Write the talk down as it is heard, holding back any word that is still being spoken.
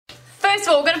first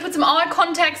of all, we're going to put some eye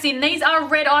contacts in. These are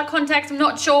red eye contacts. I'm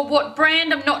not sure what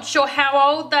brand. I'm not sure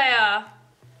how old they are.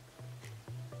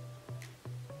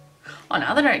 Oh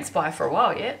no, they don't expire for a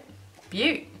while yet.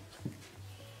 Beaut.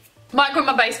 Might go with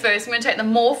my base first. I'm going to take the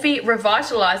Morphe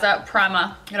Revitalizer Primer.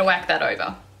 I'm going to whack that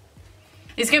over.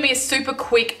 It's going to be a super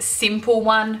quick, simple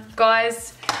one,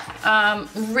 guys.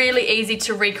 Really easy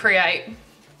to recreate.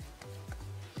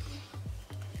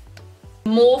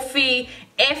 Morphe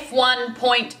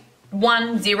F1.10.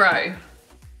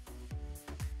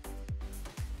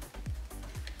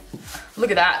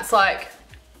 Look at that.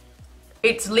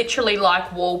 It's literally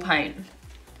like wall paint.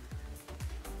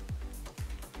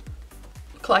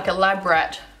 Look like a lab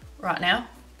rat right now.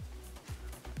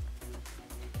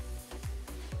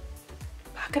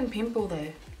 Fucking pimple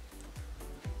there.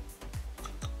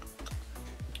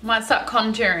 Might start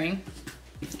contouring.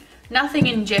 Nothing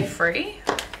in Jeffrey.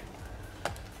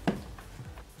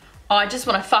 Oh, I just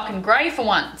want a fucking grey for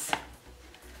once.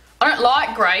 I don't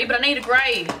like grey, but I need a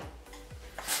grey.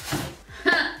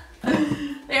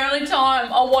 The only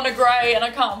time I want a grey and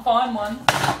I can't find one.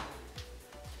 I'm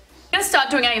gonna start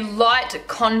doing a light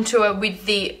contour with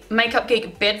the Makeup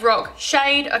Geek Bedrock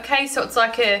shade. Okay, so it's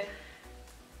like a,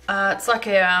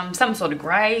 some sort of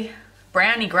grey,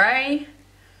 browny grey,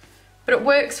 but it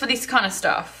works for this kind of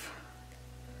stuff.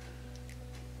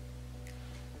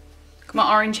 Look at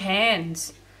my orange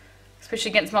hands,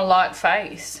 especially against my light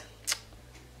face.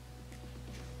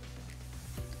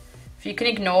 If you can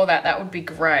ignore that, that would be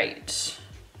great.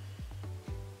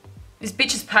 This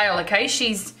bitch is pale, okay?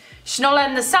 She's not allowed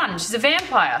in the sun. She's a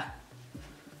vampire.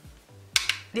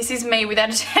 This is me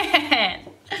without a tan.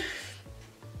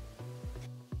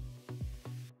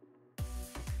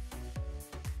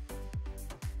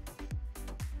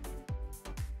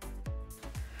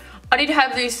 I did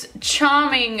have this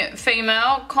charming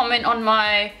female comment on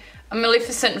my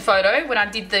Maleficent photo when I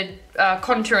did the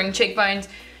contouring cheekbones.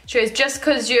 She goes, just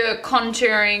because you're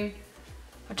contouring,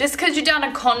 just because you've done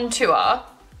a contour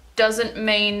doesn't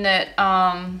mean that,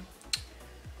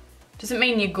 doesn't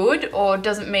mean you're good, or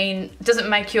doesn't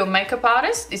make you a makeup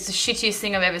artist. It's the shittiest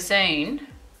thing I've ever seen.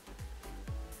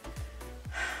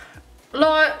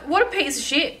 Like, what a piece of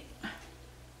shit.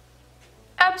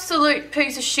 Absolute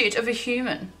piece of shit of a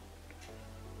human.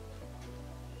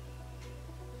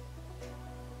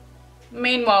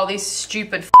 Meanwhile, this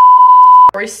stupid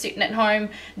is sitting at home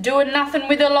doing nothing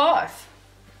with her life.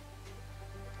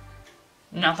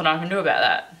 Nothing I can do about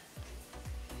that.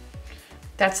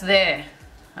 That's there.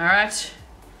 Alright.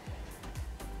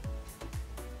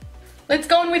 Let's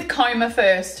go on with coma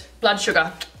first. Blood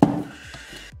sugar.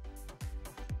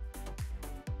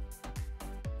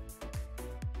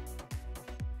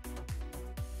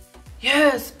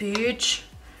 Yes, bitch.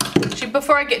 Actually,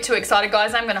 before I get too excited,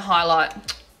 guys, I'm going to highlight.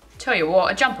 Tell you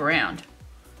what, I jump around.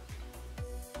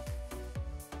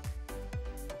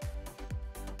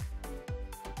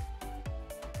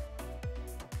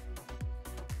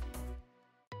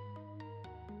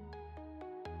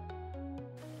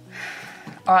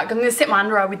 Alright, I'm going to set my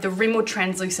under eye with the Rimmel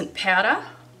translucent powder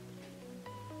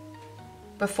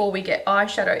before we get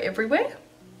eyeshadow everywhere.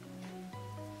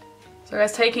 So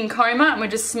guys, taking coma and we're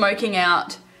just smoking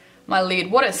out my lid.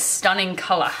 What a stunning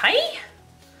colour, hey?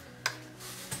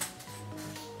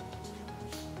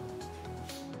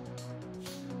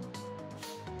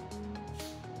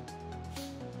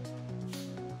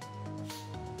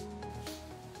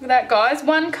 Look at that, guys,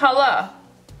 one colour.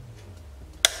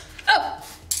 Oh,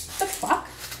 the fuck?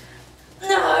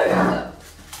 No!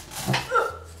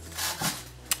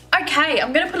 Okay,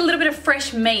 I'm going to put a little bit of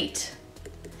fresh meat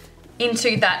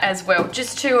into that as well,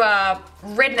 just to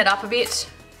redden it up a bit.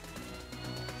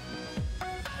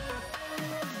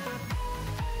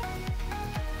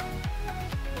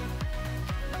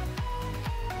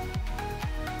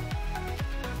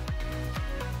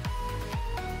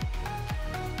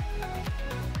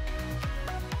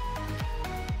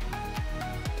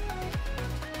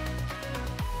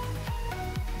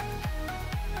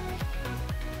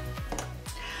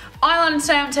 Eyeliner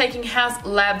today, I'm taking House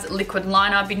Labs Liquid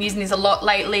Liner. I've been using this a lot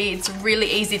lately. It's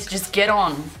really easy to just get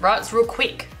on, right? It's real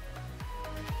quick.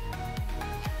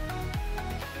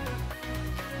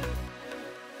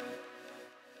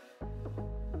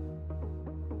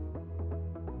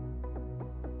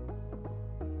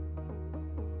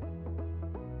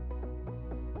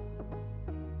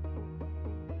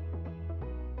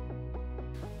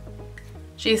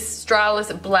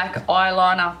 Australis Black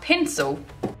Eyeliner Pencil.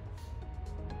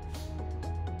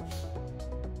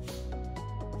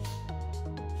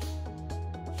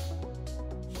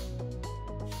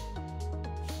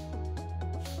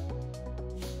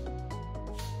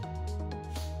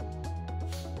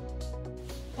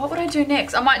 What would I do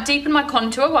next? I might deepen my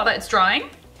contour while that's drying.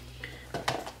 I'm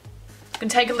gonna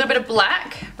take a little bit of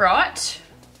black, right?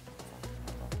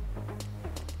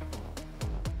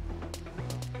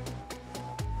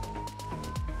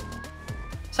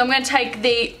 So I'm going to take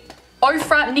the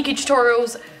Ofra Nikki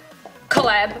Tutorials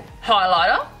collab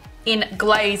highlighter in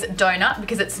Glazed Donut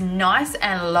because it's nice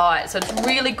and light. So it's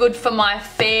really good for my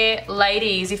fair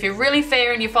ladies. If you're really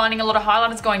fair and you're finding a lot of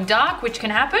highlighters going dark, which can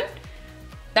happen,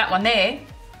 that one there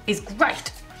is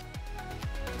great.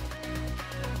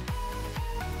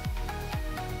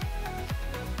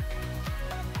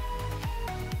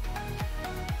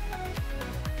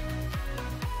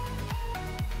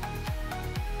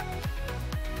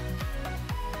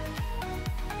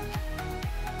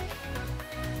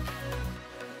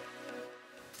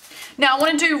 Now I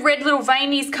want to do red little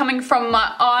veinies coming from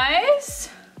my eyes.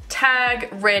 Tag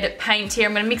red paint here.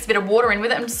 I'm going to mix a bit of water in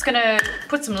with it. I'm just going to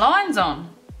put some lines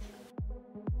on.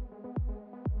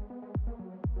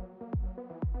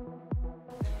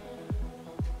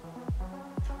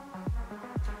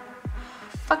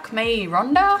 Fuck me,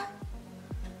 Rhonda.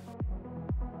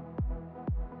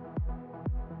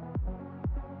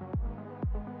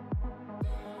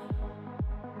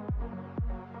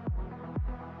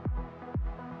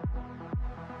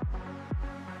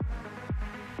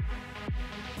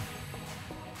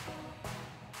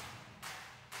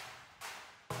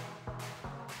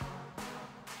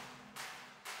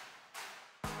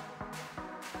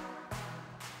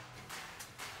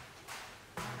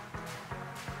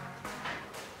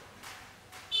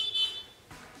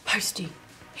 Posty.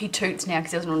 He toots now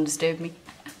because he doesn't want to disturb me.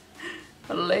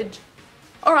 What a ledge.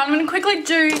 Alright, I'm going to quickly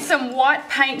do some white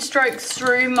paint strokes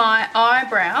through my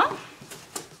eyebrow.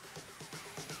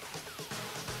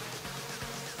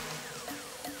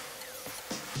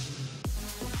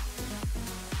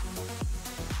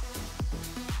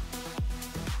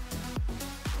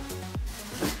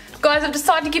 Guys, I've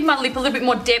decided to give my lip a little bit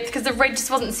more depth because the red just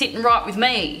wasn't sitting right with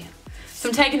me. So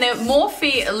I'm taking the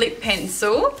Morphe lip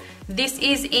pencil. This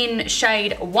is in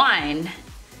shade Wine.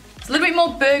 It's a little bit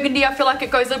more burgundy. I feel like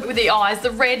it goes a little bit with the eyes.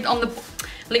 The red on the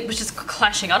lip was just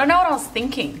clashing. I don't know what I was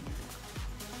thinking.